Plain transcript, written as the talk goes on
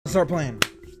start playing.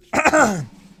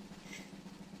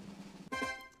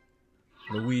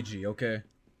 Luigi, okay.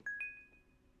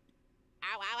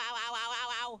 Ow, ow, ow, ow, ow, ow,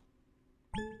 ow.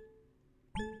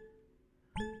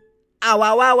 Ow,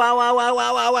 ow, ow, ow, ow, ow,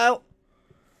 ow, ow, ow.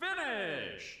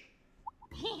 Finish!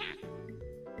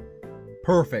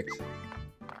 Perfect.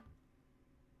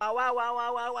 Ow, ow, ow,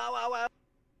 ow, ow, ow, ow, ow.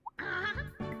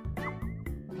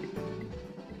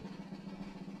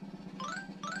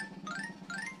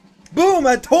 Boom!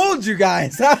 I told you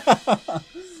guys!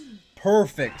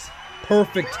 Perfect.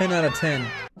 Perfect 10 out of 10.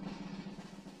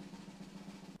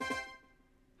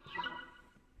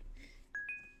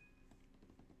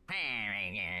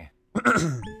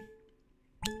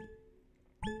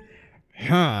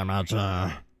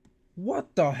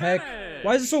 What the heck?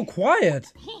 Why is it so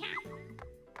quiet?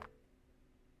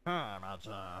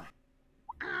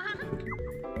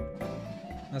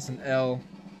 That's an L.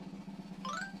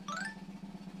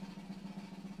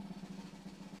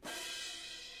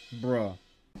 Bruh.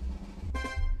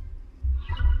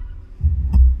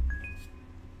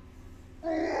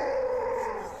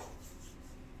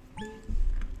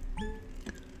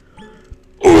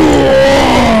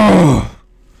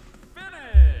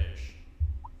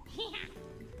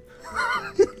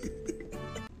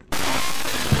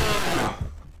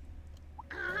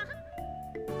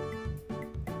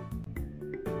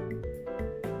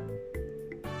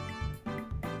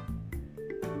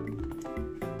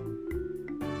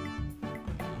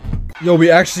 Yo,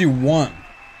 we actually won.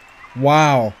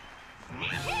 Wow.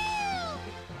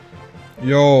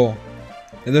 Yo.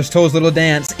 There's Toad's little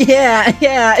dance. Yeah,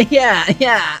 yeah, yeah,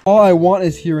 yeah. All I want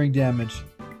is hearing damage.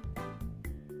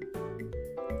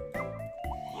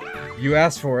 You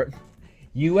asked for it.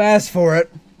 You asked for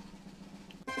it.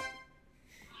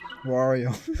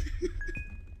 Wario.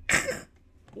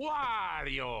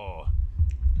 Wario!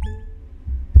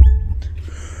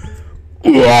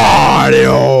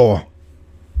 Wario!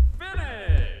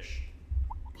 Finish!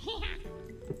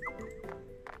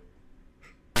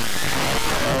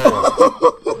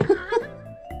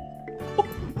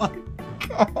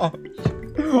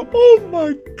 Oh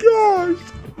my gosh!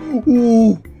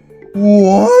 Ooh,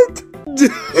 what?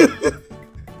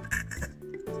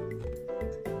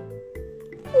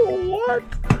 What?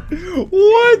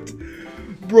 What?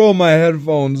 Bro, my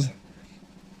headphones.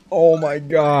 Oh my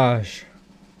gosh.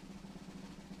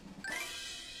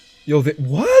 Yo,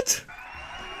 what?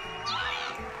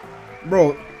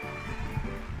 Bro.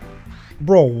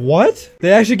 Bro, what?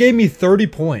 They actually gave me 30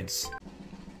 points.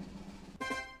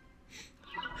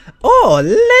 Oh,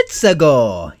 let's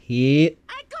go. Here.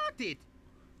 I got it.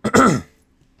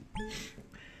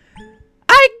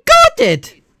 I got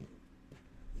it.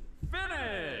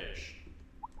 Finish!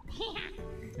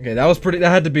 Okay, that was pretty. That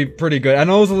had to be pretty good. I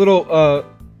know it was a little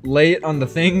late on the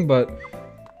thing, but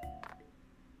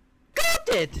Got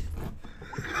it.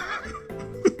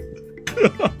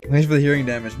 thanks for the hearing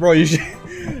damage, bro. You should.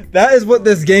 That is what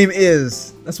this game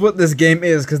is. That's what this game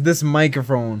is, cause this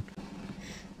microphone.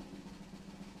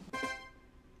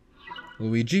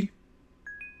 Luigi.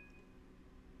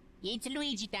 It's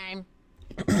Luigi time.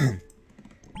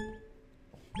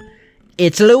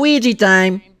 It's Luigi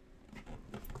time.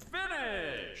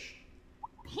 Finish!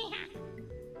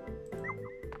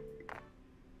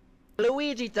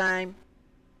 Luigi time.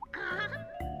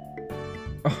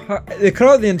 They cut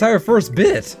out the entire first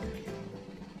bit.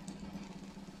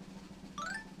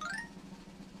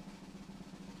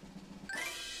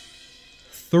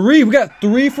 Three. We got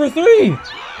 3 for 3.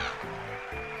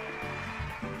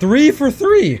 3 for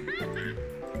 3.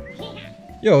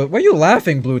 Yo, why are you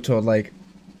laughing, Blue Toad? Like,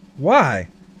 why?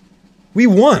 We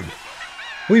won.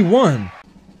 We won.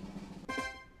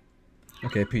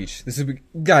 Okay, Peach. This is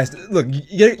guys. Look,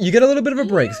 you get a little bit of a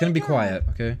break. It's gonna be quiet,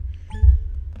 okay?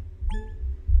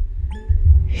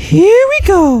 Here we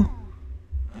go.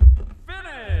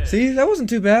 Finish! See, that wasn't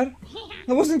too bad.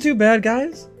 That wasn't too bad,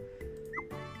 guys.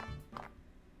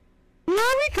 Here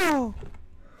we go.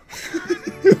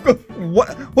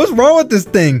 What's wrong with this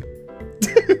thing?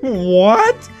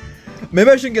 What? Maybe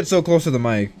I shouldn't get so close to the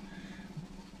mic.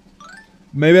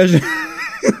 Maybe I should.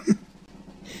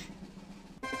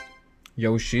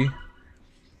 Yoshi.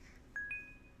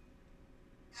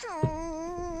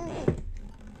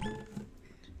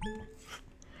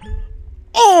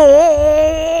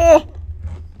 Oh!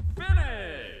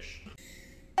 Finish!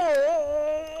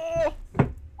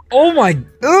 Oh my!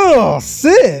 Ugh!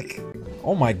 Sick!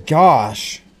 Oh my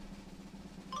gosh!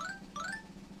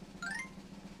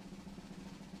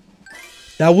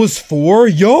 That was 4?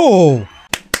 Yo!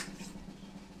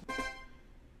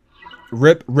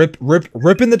 Rip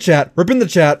in the chat. Rip in the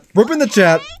chat. Rip in the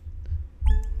chat.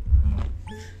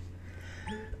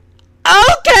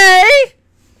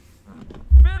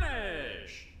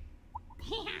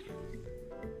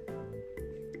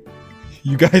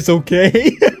 You guys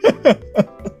okay?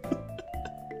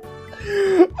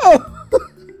 Oh.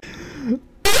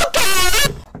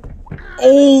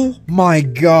 Oh my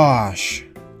gosh.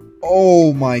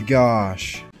 Oh my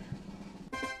gosh.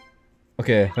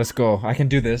 Okay, let's go. I can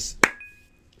do this.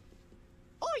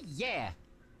 Oh yeah.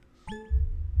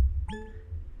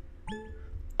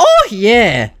 Oh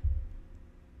yeah.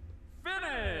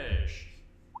 Finish.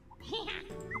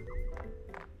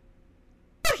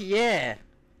 Oh yeah.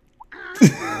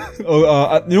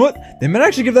 Oh, you know what? They might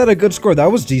actually give that a good score.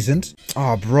 That was decent.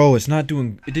 Oh, bro, it's not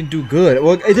doing. It didn't do good.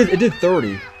 Well, it did. It did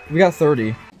 30. We got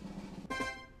 30.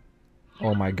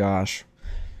 Oh my gosh.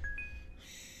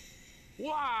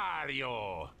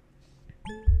 Wario.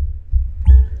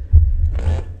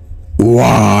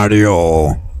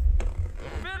 Wario.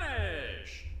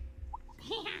 Finish.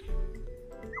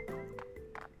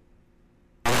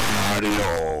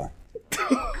 Wario.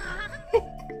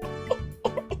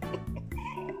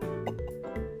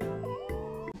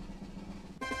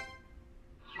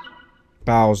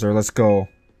 Bowser, let's go.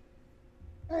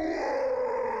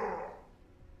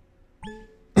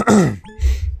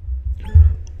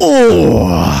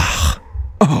 Oh.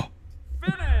 Oh.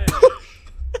 Finish.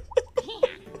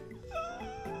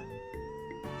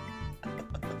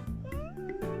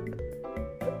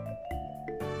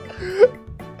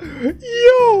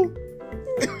 Yo.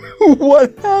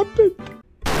 What happened?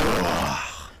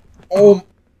 Oh.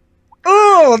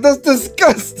 Oh, that's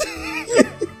disgusting.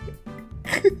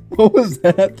 What was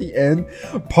that at the end?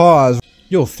 Pause.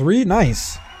 Yo, 3?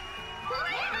 Nice.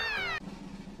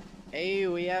 Hey,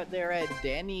 we out there at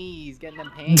Denny's getting them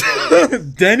pancakes.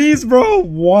 Denny's, bro?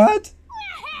 What?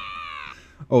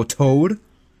 Oh, Toad?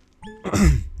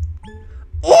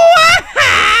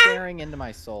 Staring into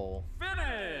my soul.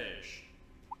 Finish.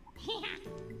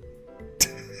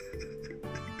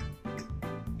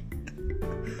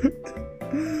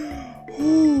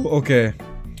 Okay.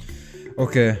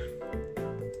 Okay.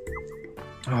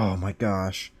 Oh my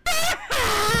gosh.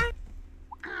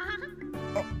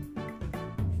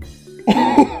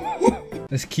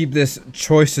 Let's keep this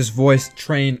Choicest voice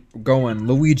train going.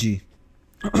 Luigi.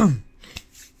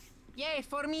 Yay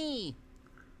for me!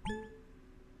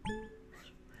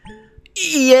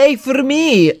 Yay for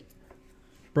me!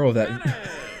 Bro, that...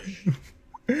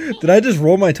 Did I just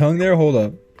roll my tongue there? Hold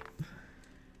up.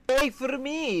 Yay for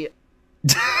me!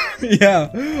 Yeah.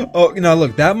 Oh, no,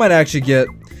 look, that might actually get...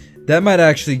 That might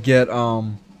actually get, 5 out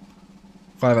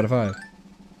of 5.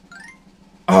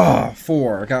 Ah,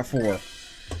 4. I got 4.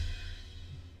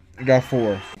 I got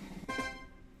 4.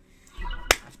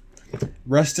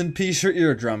 Rest in peace, your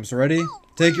eardrums. Ready?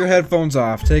 Take your headphones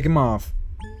off. Take them off.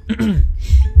 Alright!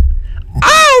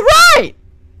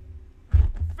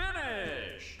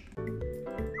 Finish.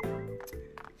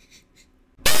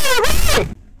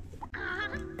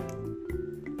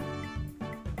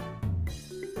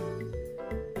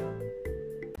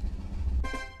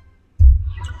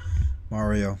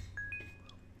 Mario.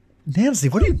 Nancy,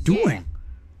 what are you doing?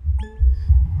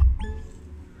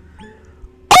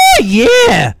 Oh,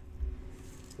 yeah!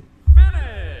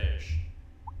 Finish.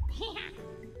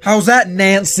 How's that,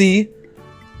 Nancy?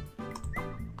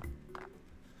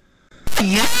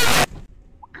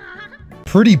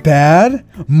 Pretty bad?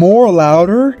 More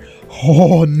louder?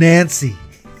 Oh, Nancy.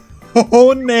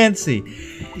 Oh, Nancy.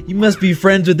 You must be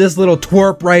friends with this little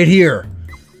twerp right here.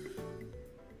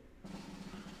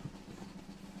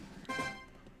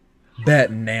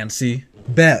 Bet, Nancy.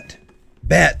 Bet.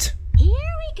 Bet. Here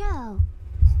we go.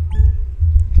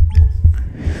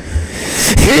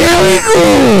 Here we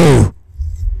go!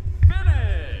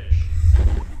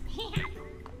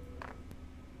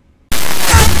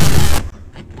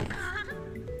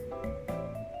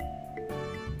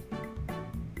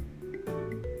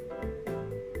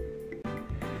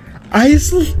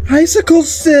 Finish. Icicle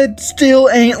said still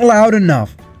ain't loud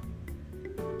enough.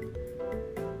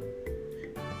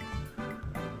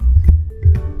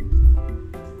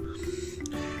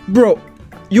 Bro,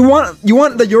 you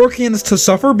want the Europeans to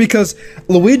suffer because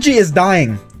Luigi is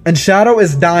dying and Shadow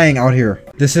is dying out here.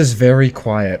 This is very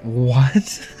quiet.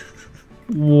 What?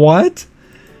 What?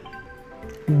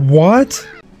 What?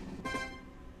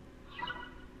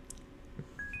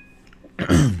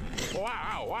 Wow,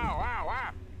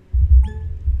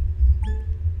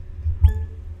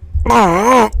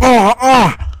 wow, wow,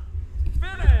 wow.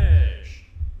 Finish.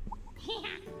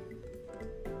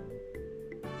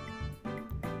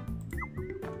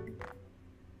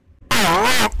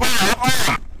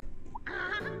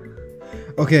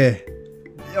 Okay.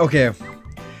 Okay.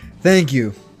 Thank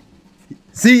you.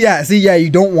 See, yeah, you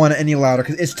don't want it any louder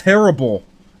because it's terrible.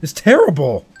 It's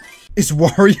terrible. Is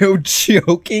Wario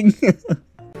joking?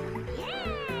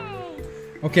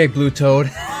 Okay, Blue Toad.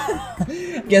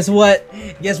 Guess what?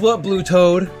 Guess what, Blue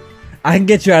Toad? I can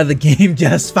get you out of the game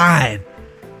just fine.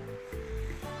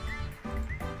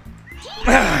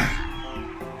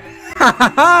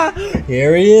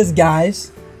 Here he is,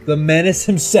 guys. The menace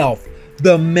himself.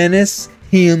 The menace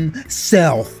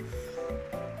himself.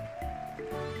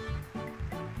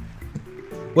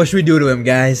 What should we do to him,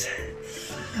 guys?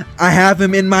 I have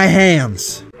him in my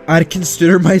hands. I'd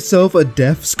consider myself a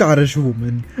deaf Scottish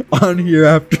woman on here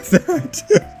after that.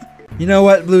 You know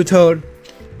what, Blue Toad?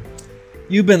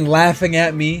 You've been laughing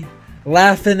at me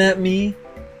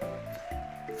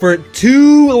for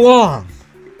too long.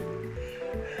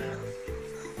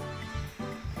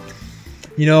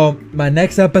 You know, my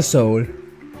next episode,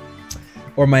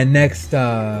 or my next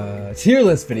tier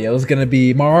list video is gonna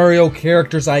be Mario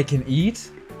characters I can eat.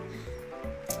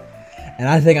 And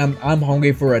I think I'm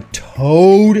hungry for a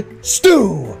toad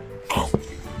stew.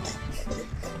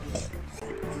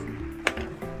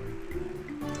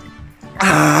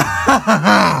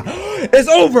 It's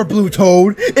over, Blue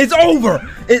Toad. It's over.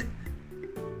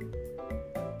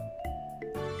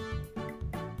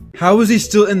 How is he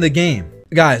still in the game?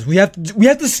 Guys, we have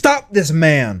to stop this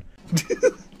man.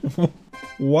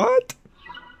 What?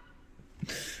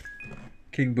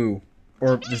 King Boo.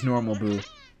 Or just normal Boo.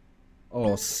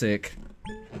 Oh, sick.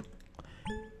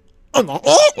 Finish!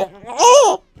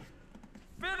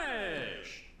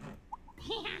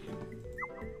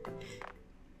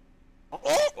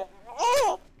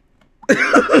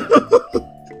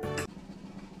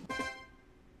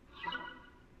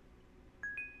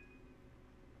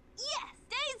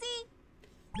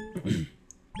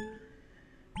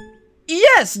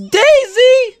 Yes,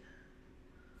 Daisy!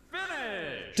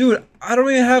 Finish! Dude, I don't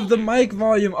even have the mic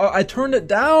volume. Oh, I turned it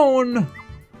down.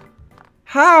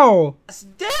 How? Yes,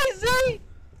 Daisy!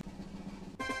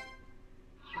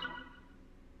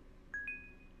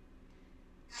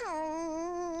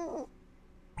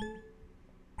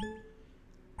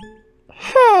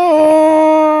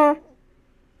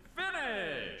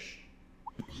 Finish!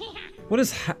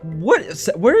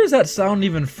 Where is that sound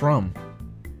even from?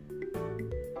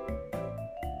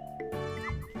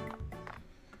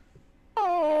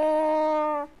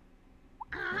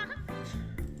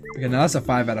 Okay, now that's a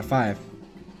 5 out of 5.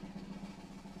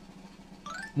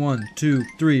 1, 2,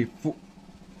 3, 4.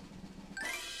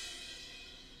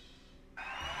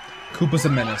 Koopa's a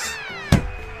menace.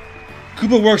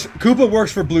 Koopa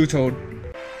works for Blue Toad.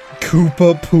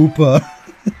 Koopa Poopa.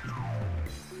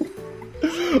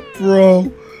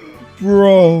 Bro.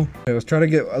 Okay, let's try to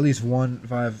get at least one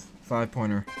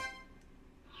 5-pointer.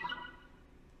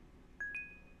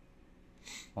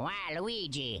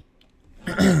 Waluigi.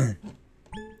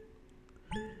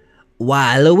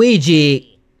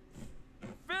 Waluigi.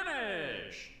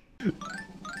 Finish!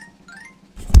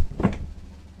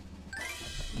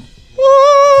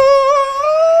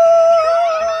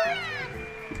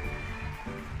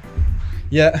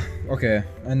 Yeah, okay,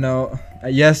 I know.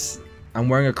 Yes, I'm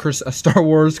wearing a Star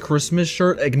Wars Christmas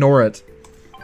shirt. Ignore it.